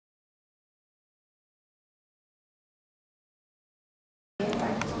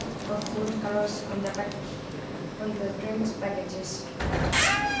food colors on the drinks packages.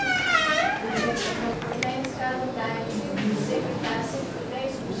 Contains carbon dioxide, citric acid,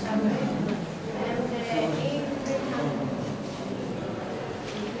 potassium sulfate, and ingredient.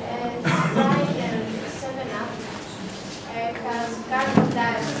 And Sprite and 7-Up has carbon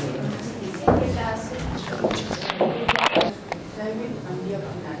dioxide, citric acid. Solvent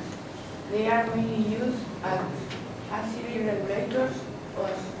antioxidants. They are mainly used as acidity regulators or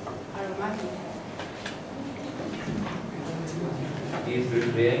aromatics. Is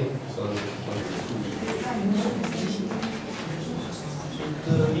refrain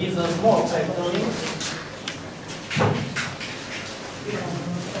These are small factories.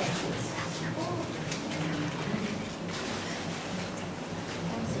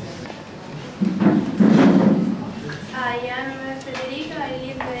 I am Federica. I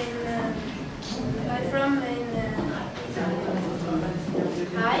live I'm from Italy.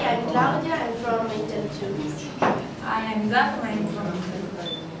 Hi, I'm Claudia. I'm from Italy too. I am Daphne. I'm from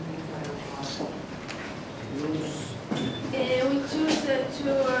We choose to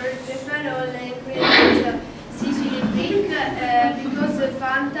follow the ingredient Sicily Pink because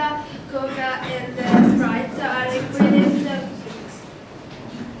Fanta, Coca, and Sprite are ingredients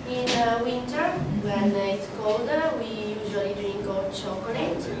in winter. When it's cold, we usually drink hot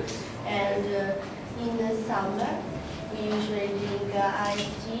chocolate, and in summer, we usually drink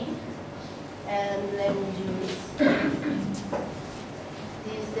iced tea and lemon juice.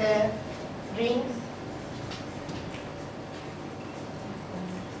 These drinks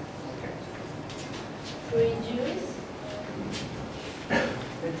fruit juice,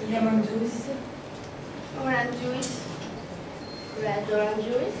 lemon juice, orange juice, red orange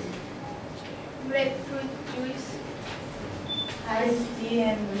juice, grapefruit juice, iced tea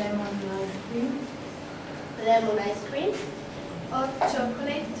and lemon ice cream, lemon ice cream, hot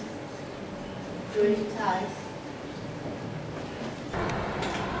chocolate, fruit ice.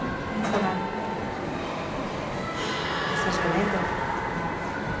 ¿Estás contento?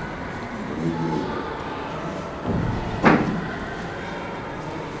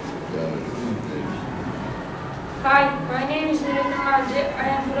 Hi, my name is Nirina Manje. I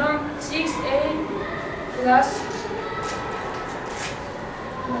am from 6A class.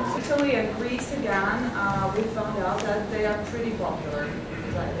 Italy and Greece again, we found out that they are pretty popular,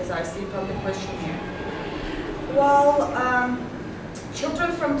 as I see from the questionnaire. Well,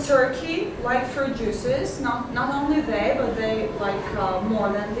 children from Turkey like fruit juices, not only they, but they like more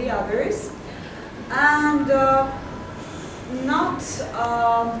than the others. And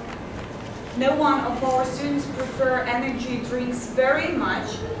no one of our students prefer energy drinks very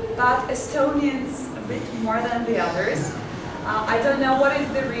much, but Estonians a bit more than the others. I don't know what is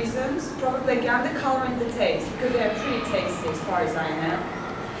the reasons, probably again the color and the taste, because they are pretty tasty as far as I know.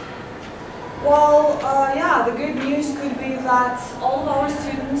 Well, yeah, the good news could be that all of our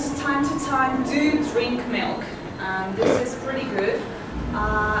students time to time do drink milk, and this is pretty good.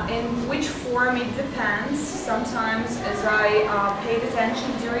 In which form it depends. Sometimes, as I paid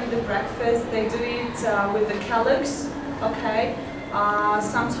attention during the breakfast, they do it with the Kellogg's, okay?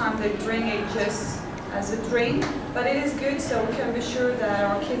 Sometimes they drink it just as a drink, but it is good so we can be sure that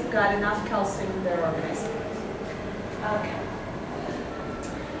our kids got enough calcium in their organism. Okay.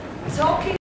 Talking